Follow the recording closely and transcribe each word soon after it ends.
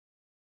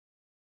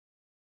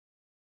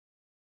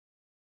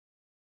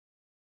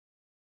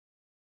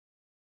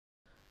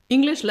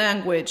English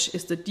language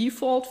is the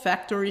default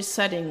factory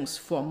settings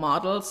for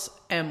models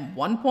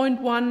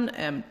M1.1,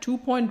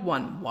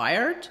 M2.1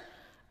 wired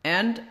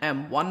and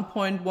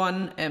M1.1,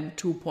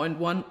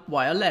 M2.1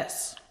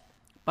 wireless.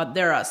 But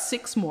there are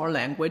 6 more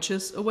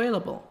languages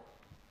available.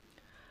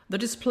 The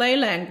display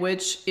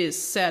language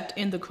is set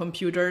in the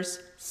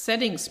computer's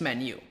Settings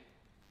menu.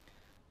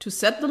 To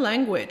set the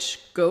language,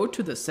 go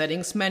to the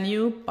Settings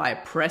menu by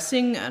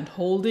pressing and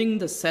holding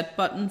the Set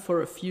button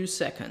for a few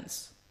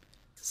seconds.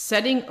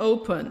 Setting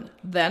open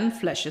then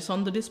flashes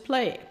on the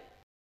display.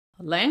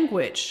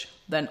 Language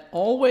then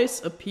always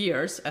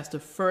appears as the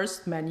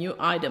first menu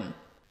item.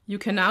 You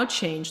can now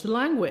change the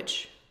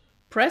language.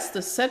 Press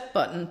the Set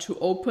button to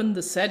open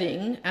the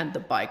setting and the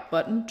Bike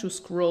button to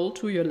scroll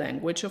to your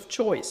language of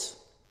choice.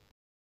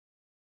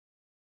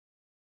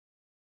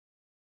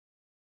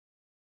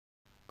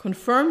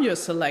 Confirm your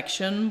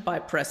selection by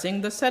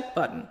pressing the Set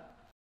button.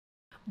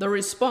 The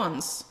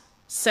response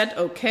 "Set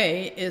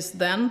OK" is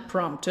then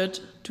prompted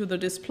to the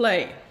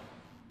display.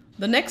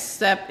 The next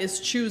step is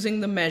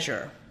choosing the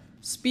measure.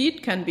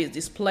 Speed can be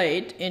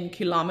displayed in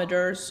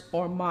kilometers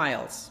or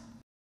miles.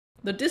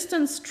 The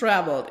distance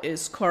traveled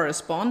is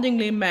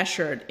correspondingly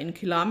measured in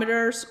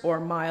kilometers or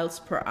miles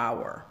per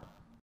hour.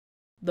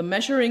 The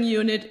measuring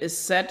unit is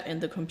set in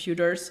the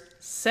computer's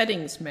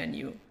Settings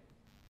menu.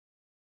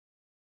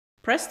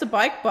 Press the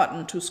Bike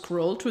button to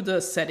scroll to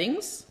the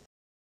settings.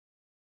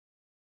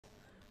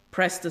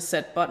 Press the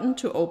Set button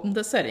to open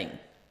the setting.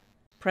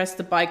 Press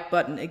the Bike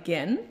button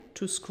again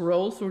to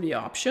scroll through the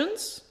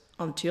options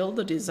until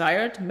the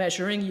desired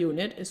measuring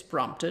unit is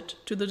prompted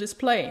to the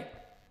display.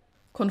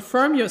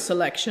 Confirm your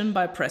selection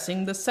by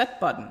pressing the Set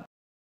button.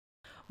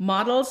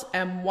 Models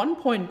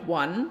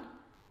M1.1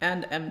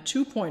 and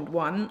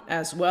M2.1,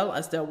 as well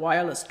as their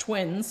wireless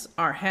twins,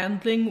 are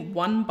handling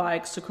 1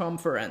 bike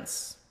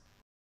circumference.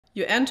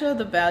 You enter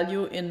the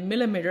value in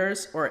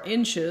millimeters or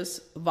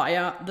inches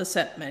via the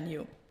Set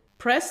menu.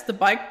 Press the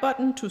Bike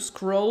button to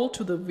scroll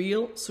to the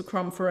Wheel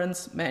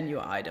Circumference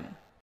menu item.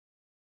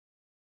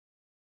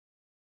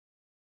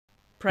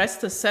 Press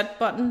the Set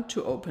button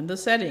to open the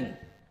setting.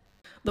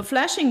 The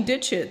flashing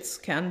digits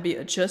can be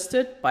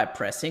adjusted by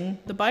pressing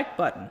the Bike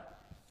button.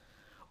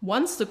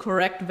 Once the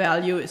correct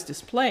value is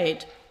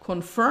displayed,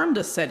 confirm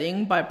the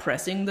setting by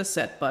pressing the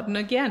Set button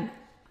again.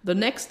 The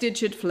next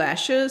digit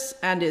flashes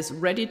and is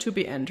ready to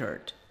be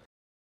entered.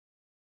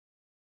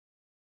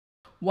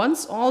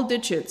 Once all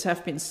digits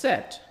have been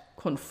set,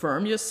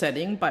 confirm your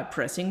setting by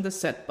pressing the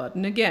Set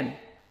button again.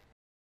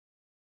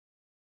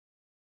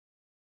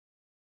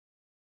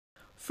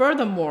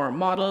 Furthermore,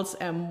 models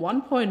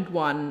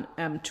M1.1,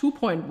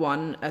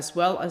 M2.1, as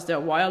well as their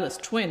wireless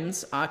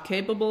twins are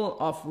capable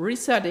of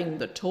resetting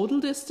the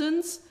total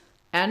distance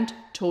and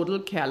total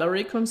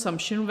calorie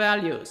consumption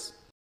values.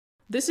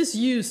 This is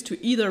used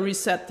to either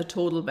reset the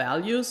total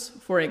values,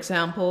 for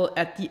example,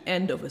 at the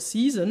end of a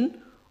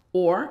season,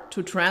 or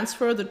to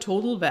transfer the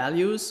total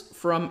values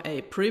from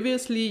a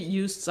previously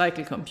used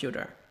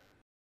CycleComputer.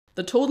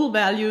 The total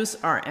values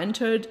are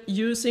entered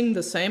using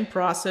the same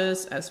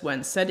process as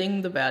when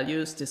setting the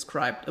values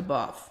described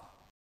above.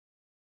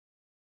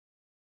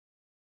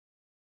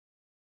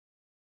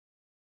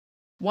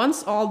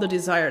 Once all the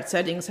desired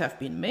settings have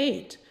been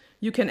made,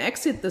 you can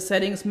exit the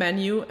Settings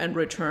menu and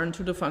return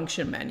to the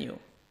Function menu.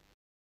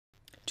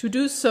 To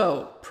do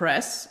so,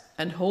 press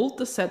and hold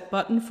the Set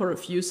button for a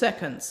few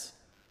seconds.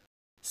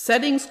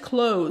 Settings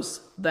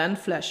close, then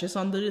flashes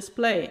on the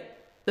display.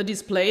 The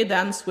display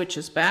then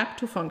switches back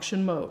to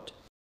function mode.